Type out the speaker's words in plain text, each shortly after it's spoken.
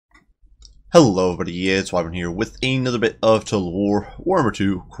Hello everybody, it's Wyvern here with another bit of Total War Warhammer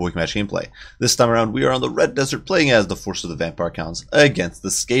 2 Quick Match gameplay. This time around we are on the Red Desert playing as the Force of the Vampire Counts against the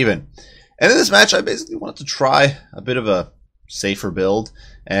Skaven. And in this match I basically wanted to try a bit of a safer build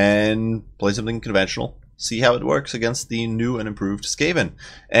and play something conventional. See how it works against the new and improved Skaven.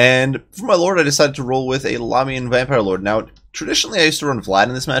 And for my Lord I decided to roll with a Lamian Vampire Lord. Now traditionally I used to run Vlad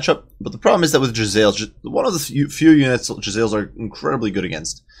in this matchup, but the problem is that with Jezzails, one of the few units Jezzails are incredibly good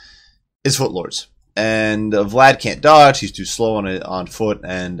against is Footlords. And Vlad can't dodge, he's too slow on foot,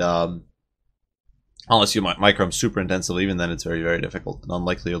 and unless you micro him super intensively, even then it's very, very difficult and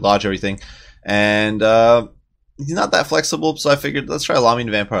unlikely to dodge everything. And he's not that flexible, so I figured let's try Lamian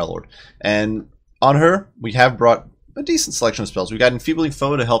Vampire Lord. And on her, we have brought a decent selection of spells. We got Enfeebling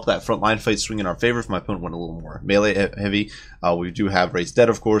Foe to help that front line fight swing in our favor if my opponent went a little more melee heavy. We do have Raise Dead,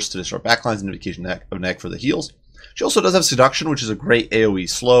 of course, to disrupt backlines and Invocation of Neck for the heals. She also does have Seduction, which is a great AoE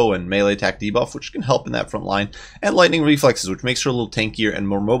slow and melee attack debuff, which can help in that front line, and Lightning Reflexes, which makes her a little tankier and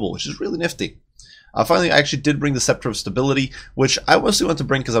more mobile, which is really nifty. Finally, I actually did bring the Scepter of Stability, which I mostly want to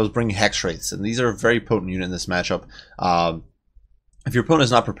bring because I was bringing Hexwraiths, and these are a very potent unit in this matchup. If your opponent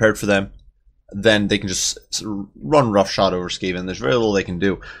is not prepared for them, then they can just run roughshod over Skaven. There's very little they can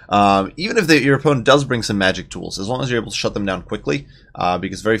do. Even if your opponent does bring some magic tools, as long as you're able to shut them down quickly,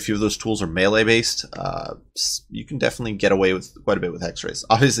 because very few of those tools are melee-based, you can definitely get away with quite a bit with Hexwraiths.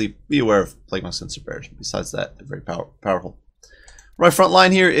 Obviously, be aware of Plague Monks and Bears. Besides that, they're very powerful. For my front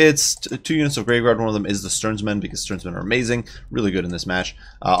line here, it's 2 units of Graveguard. One of them is the Sternsmen, because Sternsmen are amazing, really good in this match.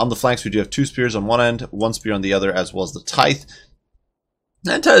 On the flanks, we do have 2 spears on one end, 1 spear on the other, as well as the Tithe.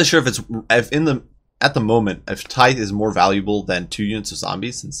 Not entirely sure at the moment if Tithe is more valuable than 2 units of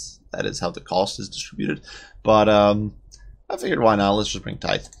zombies, since that is how the cost is distributed. But I figured why not? Let's just bring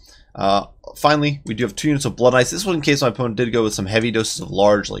Tithe. Finally, we do have 2 units of Blood Knights. This one in case my opponent did go with some heavy doses of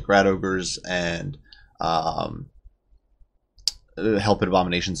large, like Rat Ogres and Hellpit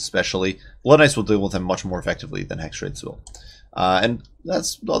Abominations especially. Blood Knights will deal with them much more effectively than Hexwraiths will. And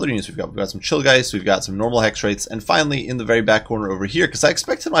that's the other units we've got. We've got some Chillgeists, we've got some normal Hexwraiths, and finally in the very back corner over here, because I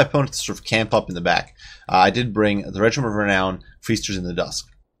expected my opponent to sort of camp up in the back, I did bring the Regiment of Renown, Feasters in the Dusk.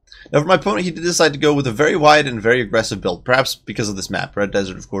 Now for my opponent, he did decide to go with a very wide and very aggressive build, perhaps because of this map. Red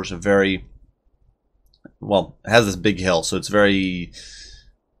Desert, of course, it has this big hill, so it's very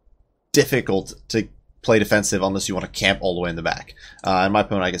difficult to play defensive unless you want to camp all the way in the back. And my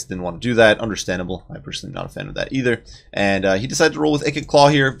opponent, I guess, didn't want to do that. Understandable. I'm personally not a fan of that either. And he decided to roll with Ikit Claw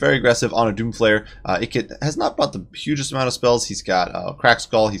here. Very aggressive on a Doomflare. Ikit has not brought the hugest amount of spells. He's got Crack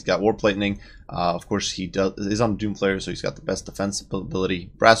Skull. He's got Warp Lightning. Of course, he is on Doomflare, so he's got the best defense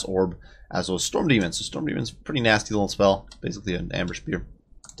ability. Brass Orb, as well as Storm Demon. So Storm Demon's a pretty nasty little spell. Basically an Amber Spear.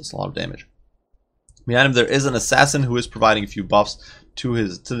 Does a lot of damage. Behind him, there is an Assassin who is providing a few buffs to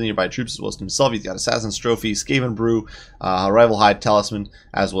the nearby troops as well as to himself. He's got Assassin's Trophy, Skaven Brew, Rival Hide, Talisman,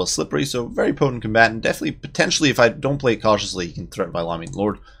 as well as Slippery. So very potent combatant. Definitely, potentially, if I don't play it cautiously, he can threaten my Lamian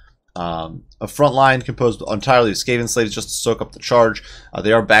Lord. A front line composed entirely of Skaven slaves just to soak up the charge.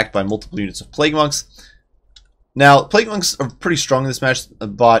 They are backed by multiple units of Plague Monks. Now, Plague Monks are pretty strong in this match,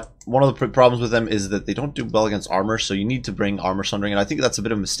 but one of the problems with them is that they don't do well against armor, so you need to bring Armor Sundering, and I think that's a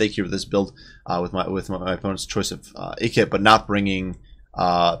bit of a mistake here with this build, with my opponent's choice of Ikit, but not bringing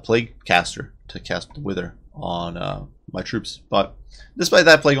Plague Caster to cast the Wither on my troops. But despite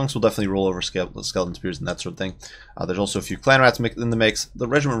that, Plague Monks will definitely roll over Skeleton Spears and that sort of thing. There's also a few Clan Rats in the mix, the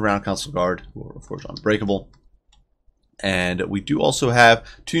Regiment of Renown Council Guard, who are of course unbreakable. And we do also have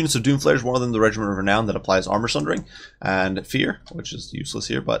 2 units of Doomflares, one of them the Regiment of Renown that applies Armor Sundering, and Fear, which is useless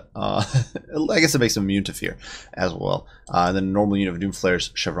here, but I guess it makes them immune to Fear as well. And then a normal unit of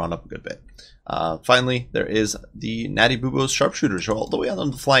Doomflares chevron up a good bit. Finally, there is the Natty Bubo's Sharpshooters, all the way on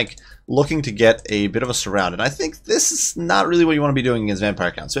the flank, looking to get a bit of a surround. And I think this is not really what you want to be doing against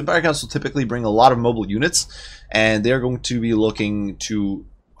Vampire Counts. Vampire Counts will typically bring a lot of mobile units, and they're going to be looking to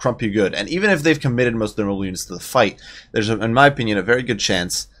crump you good. And even if they've committed most of their mobile units to the fight, there's, in my opinion, a very good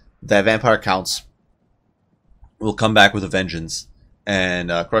chance that Vampire Counts will come back with a vengeance and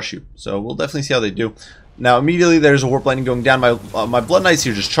crush you. So we'll definitely see how they do. Now immediately there's a Warp Lightning going down. My Blood Knights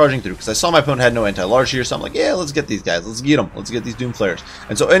here just charging through, because I saw my opponent had no anti-large here, so I'm like, yeah, let's get these guys. Let's get them. Let's get these Doomflares.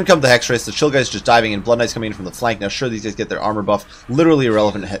 And so in come the Hexwraiths. The Chillgeists just diving in. Blood Knights coming in from the flank. Now sure, these guys get their armor buff. Literally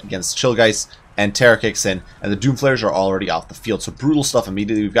irrelevant against Chillgeists. And Terror kicks in, and the Doomflares are already off the field. So brutal stuff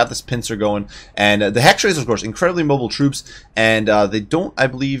immediately. We've got this pincer going. And the Hexwraiths, of course, incredibly mobile troops. And they don't, I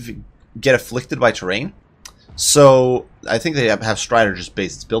believe, get afflicted by terrain. So I think they have Strider just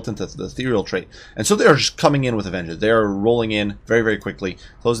based. It's built into the ethereal trait. And so they are just coming in with a vengeance. They are rolling in very, very quickly,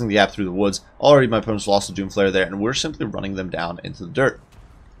 closing the gap through the woods. Already my opponent's lost a Doomflare there, and we're simply running them down into the dirt.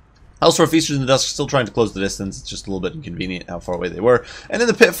 Elsewhere, Feasters in the Dusk still trying to close the distance. It's just a little bit inconvenient how far away they were. And in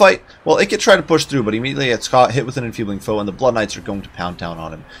the pit fight, well, Ikit tried to push through, but immediately gets caught, hit with an enfeebling foe, and the Blood Knights are going to pound down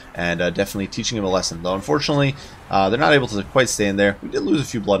on him. And definitely teaching him a lesson. Though, unfortunately, they're not able to quite stay in there. We did lose a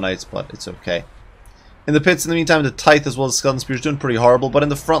few Blood Knights, but it's okay. In the pits, in the meantime, the Tithe as well as the Skeleton Spear is doing pretty horrible. But in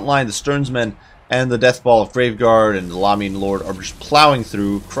the front line, the Stearnsmen and the Death Ball of Graveguard and the Lamian Lord are just plowing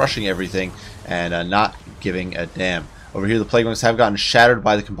through, crushing everything, and not giving a damn. Over here, the Plague Monks have gotten shattered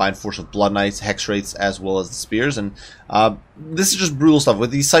by the combined force of Blood Knights, Hexwraiths, as well as the Spears, and this is just brutal stuff. With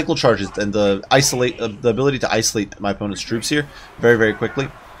these cycle charges and the ability to isolate my opponent's troops here very, very quickly,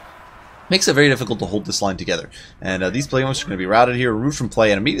 makes it very difficult to hold this line together. And these Plague Monks are going to be routed here, removed from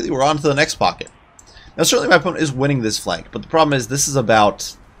play, and immediately we're on to the next pocket. Now, certainly my opponent is winning this flank, but the problem is this is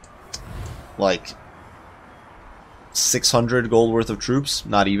about, like, 600 gold worth of troops,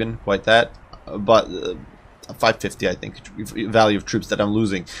 not even quite that, but 550, I think, value of troops that I'm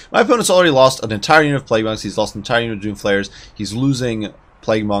losing. My opponent's already lost an entire unit of Plague Monks. He's lost an entire unit of Doom Flayers. He's losing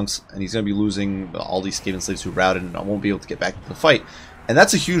Plague Monks, and he's going to be losing all these Skaven slaves who routed, and I won't be able to get back into the fight. And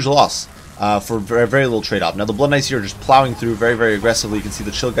that's a huge loss for very, very little trade-off. Now, the Blood Knights here are just plowing through very, very aggressively. You can see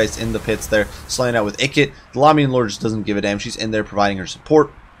the Chillgeist in the pits there, slaying out with Ikit. The Lamian Lord just doesn't give a damn. She's in there providing her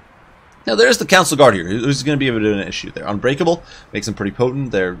support. Now, there's the Council Guard here, who's going to be able to do an issue. They're unbreakable, makes them pretty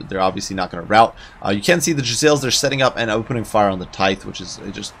potent. They're obviously not going to rout. You can see the Giselles, they're setting up and opening fire on the Tithe, which is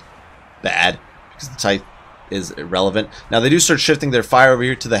just bad, because the Tithe is irrelevant. Now, they do start shifting their fire over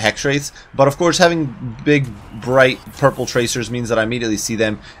here to the Hexwraiths, but of course, having big, bright purple tracers means that I immediately see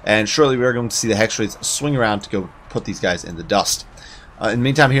them, and shortly we're going to see the Hexwraiths swing around to go put these guys in the dust. In the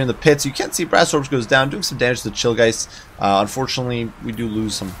meantime, here in the pits, you can see Brass Orbs goes down, doing some damage to the Chillgeist. Unfortunately, we do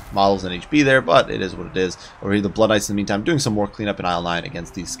lose some models in HP there, but it is what it is. Over here, the Blood Knights, in the meantime, doing some more cleanup in Isle 9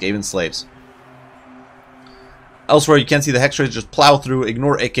 against these Skaven slaves. Elsewhere, you can see the Hexwraiths just plow through,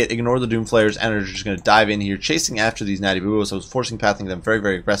 ignore Ikit, ignore the Doom Flayers, and are just going to dive in here, chasing after these Natty Boos. So I was forcing pathing them very,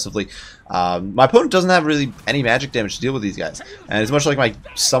 very aggressively. My opponent doesn't have really any magic damage to deal with these guys. And it's much like my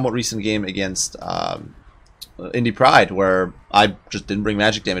somewhat recent game against Indie Pride, where I just didn't bring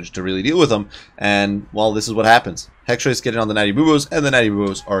magic damage to really deal with them, and, well, this is what happens. Hexwraiths get in on the Natty Boobos, and the Natty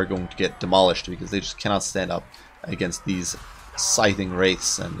Boobos are going to get demolished because they just cannot stand up against these scything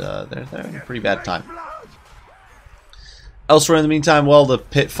wraiths, and they're in a pretty bad time. Elsewhere in the meantime, well, the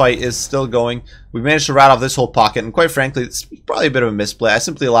pit fight is still going. We managed to rat off this whole pocket, and quite frankly, it's probably a bit of a misplay. I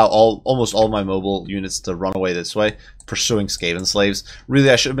simply allow almost all of my mobile units to run away this way, pursuing Skaven slaves. Really,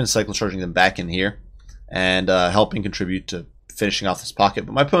 I should have been cycle charging them back in here and helping contribute to finishing off this pocket.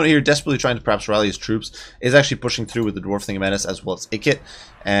 But my opponent here, desperately trying to perhaps rally his troops, is actually pushing through with the Dwarf Thing of Menace as well as Ikit,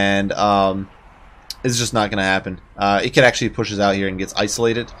 and it's just not going to happen. Ikit actually pushes out here and gets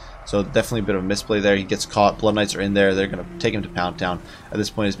isolated, so definitely a bit of a misplay there. He gets caught, Blood Knights are in there, they're going to take him to Pound Town. At this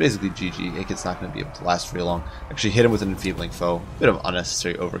point, it's basically GG. Ikit's not going to be able to last very long. Actually hit him with an enfeebling foe. Bit of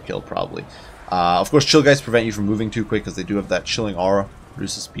unnecessary overkill, probably. Of course, Chillgeists prevent you from moving too quick because they do have that chilling aura.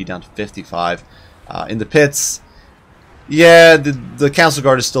 Reduces speed down to 55. In the pits, yeah, the Council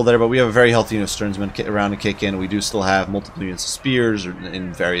Guard is still there, but we have a very healthy unit of Stearnsmen around to kick in. We do still have multiple units of Spears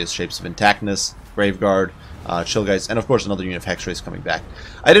in various shapes of intactness, Graveguard, Chillgeists, and of course another unit of Hexwraiths coming back.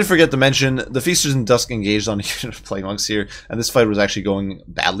 I did forget to mention, the Feasters in Dusk engaged on a unit of Plague Monks here, and this fight was actually going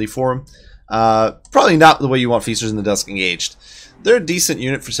badly for him. Probably not the way you want Feasters in the Dusk engaged. They're a decent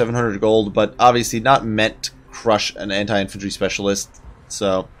unit for 700 gold, but obviously not meant to crush an anti-infantry specialist,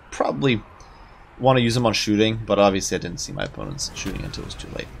 so probably want to use them on shooting, but obviously I didn't see my opponents shooting until it was too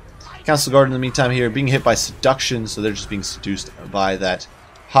late. Council Guard in the meantime here being hit by seduction, so they're just being seduced by that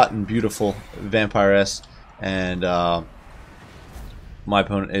hot and beautiful vampiress, and my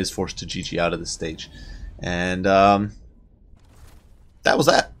opponent is forced to GG out of this stage. And that was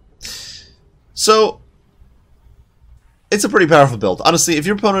that. So it's a pretty powerful build. Honestly, if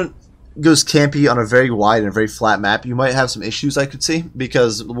your opponent goes campy on a very wide and very flat map, you might have some issues, I could see,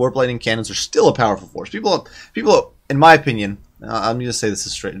 because warp lightning cannons are still a powerful force. People, in my opinion, I'm going to say this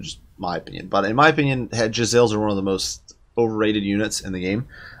is straight, just my opinion, but in my opinion, Giselles are one of the most overrated units in the game.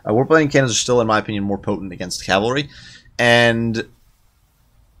 Warp lightning cannons are still, in my opinion, more potent against cavalry, and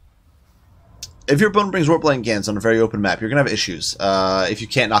if your opponent brings warp lightning cannons on a very open map, you're going to have issues if you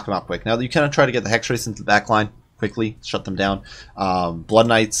can't knock them out quick. Now, you kind of try to get the Hexwraiths into the back line quickly, shut them down. Blood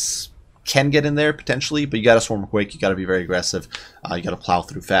Knights can get in there potentially, but you got to swarm quick. You got to be very aggressive. You got to plow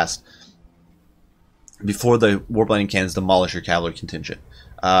through fast before the warp lightning cannons demolish your cavalry contingent.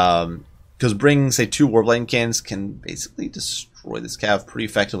 Because bringing, say, 2 warp lightning cannons can basically destroy this cav pretty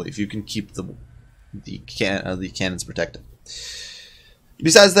effectively if you can keep the cannons protected.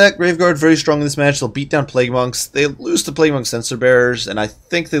 Besides that, Graveguard very strong in this match. They'll beat down Plague Monks. They lose to Plague Monk Censer Bearers, and I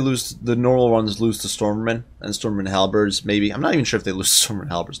think they lose. The normal ones lose to Stormmen and Stormmen Halberds. Maybe I'm not even sure if they lose to Stormmen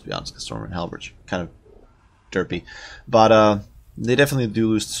Halberds, to be honest, because Stormmen Halberds are kind of derpy. But they definitely do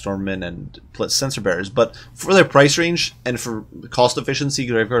lose to Stormmen and Censer Bearers. But for their price range and for cost efficiency,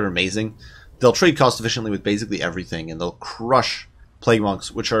 Graveguard are amazing. They'll trade cost efficiently with basically everything, and they'll crush Plague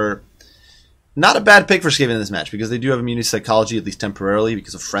Monks, which are not a bad pick for Skaven in this match, because they do have immunity psychology, at least temporarily,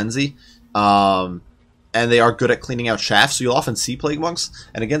 because of Frenzy. And they are good at cleaning out shafts, so you'll often see Plague Monks.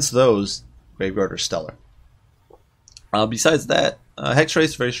 And against those, Graveguard are stellar. Besides that, Hexwraith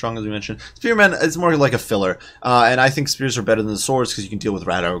is very strong, as we mentioned. Spearmen is more like a filler. And I think Spears are better than the Swords, because you can deal with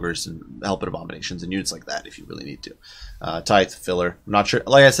Rat Ogres and Helped Abominations and units like that, if you really need to. Tithe, filler. I'm not sure,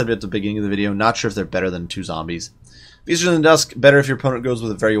 like I said at the beginning of the video, not sure if they're better than 2 zombies. Feasters in the Dusk, better if your opponent goes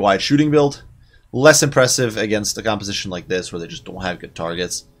with a very wide shooting build. Less impressive against a composition like this, where they just don't have good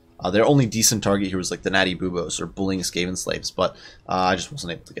targets. Their only decent target here was like the Natty Bubos or bullying Skaven slaves, but I just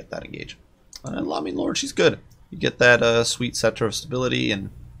wasn't able to get that engage. Lami Lord, she's good. You get that sweet Scepter of Stability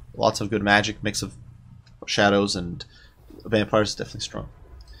and lots of good magic, mix of shadows and vampires is definitely strong.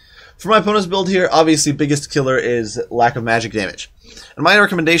 For my opponent's build here, obviously biggest killer is lack of magic damage. And my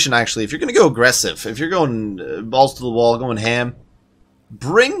recommendation, actually, if you're going to go aggressive, if you're going balls to the wall, going ham,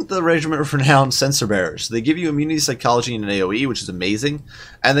 bring the Regiment of Renown Censer Bearers. They give you immunity psychology and an AoE, which is amazing,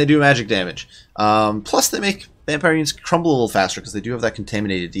 and they do magic damage. Plus, they make vampire units crumble a little faster because they do have that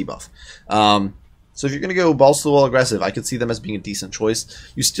contaminated debuff. So if you're going to go balls to the wall aggressive, I could see them as being a decent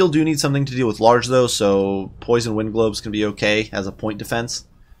choice. You still do need something to deal with large, though, so Poison Wind Globes can be okay as a point defense.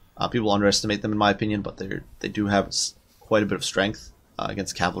 People underestimate them, in my opinion, but they do have quite a bit of strength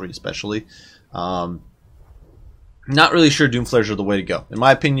against cavalry, especially. Not really sure Doomflares are the way to go. In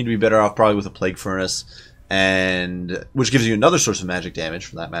my opinion, you'd be better off probably with a Plague Furnace, and which gives you another source of magic damage,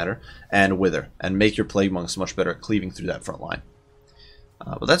 for that matter, and Wither, and make your Plague Monks much better at cleaving through that front line.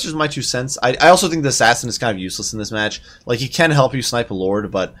 But that's just my 2 cents. I also think the Assassin is kind of useless in this match. Like, he can help you snipe a Lord,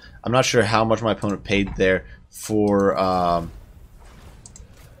 but I'm not sure how much my opponent paid there for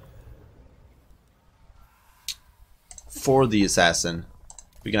the Assassin.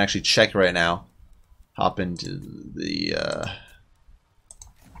 We can actually check right now. Hop into the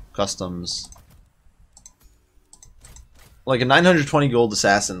customs. Like a 920 gold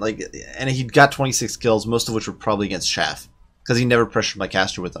assassin, like, and he got 26 kills, most of which were probably against Chaff, because he never pressured my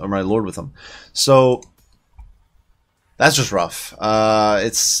caster with him, or my lord with him. So that's just rough.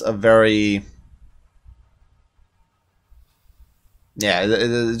 It's a very, yeah,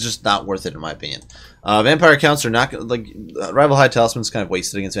 it's just not worth it in my opinion. Vampire counts are not, like, Rival High Talisman's kind of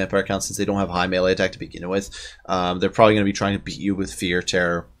wasted against vampire counts since they don't have high melee attack to begin with. They're probably going to be trying to beat you with fear,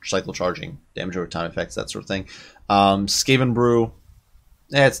 terror, cycle charging, damage over time effects, that sort of thing. Skaven Brew,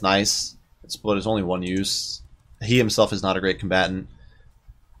 it's nice, but it's only 1 use. He himself is not a great combatant.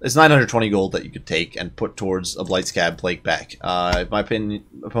 It's 920 gold that you could take and put towards a Blightscab Plague back. If my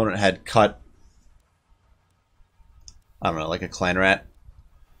opponent had cut, I don't know, like a Clan Rat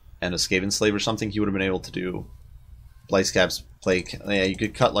and a Skaven Slave or something, he would have been able to do Blightscab's Plague. Yeah, you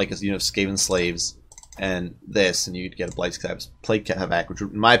could cut like a unit of Skaven Slaves and this, and you'd get a Blightscab's Plague back, which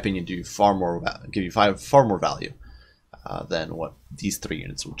would, in my opinion, do far more, give you far more value than what these 3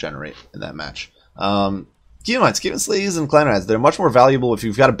 units will generate in that match. Keep in mind, Skaven Slaves and Clan Rats, they're much more valuable if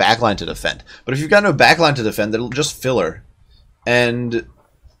you've got a backline to defend. But if you've got no backline to defend, they'll just filler. And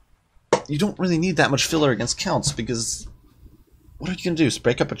you don't really need that much filler against counts, because what are you going to do? Just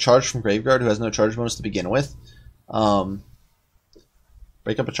break up a charge from Graveguard who has no charge bonus to begin with? Break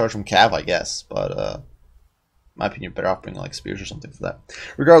up a charge from Cav, I guess. But, in my opinion, better off bringing like Spears or something for that.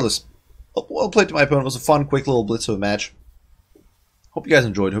 Regardless, well played to my opponent. It was a fun, quick little blitz of a match. Hope you guys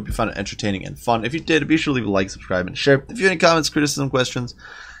enjoyed. Hope you found it entertaining and fun. If you did, be sure to leave a like, subscribe, and share. If you have any comments, criticism, questions,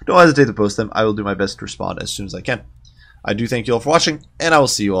 don't hesitate to post them. I will do my best to respond as soon as I can. I do thank you all for watching, and I will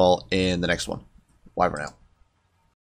see you all in the next one. Bye for now.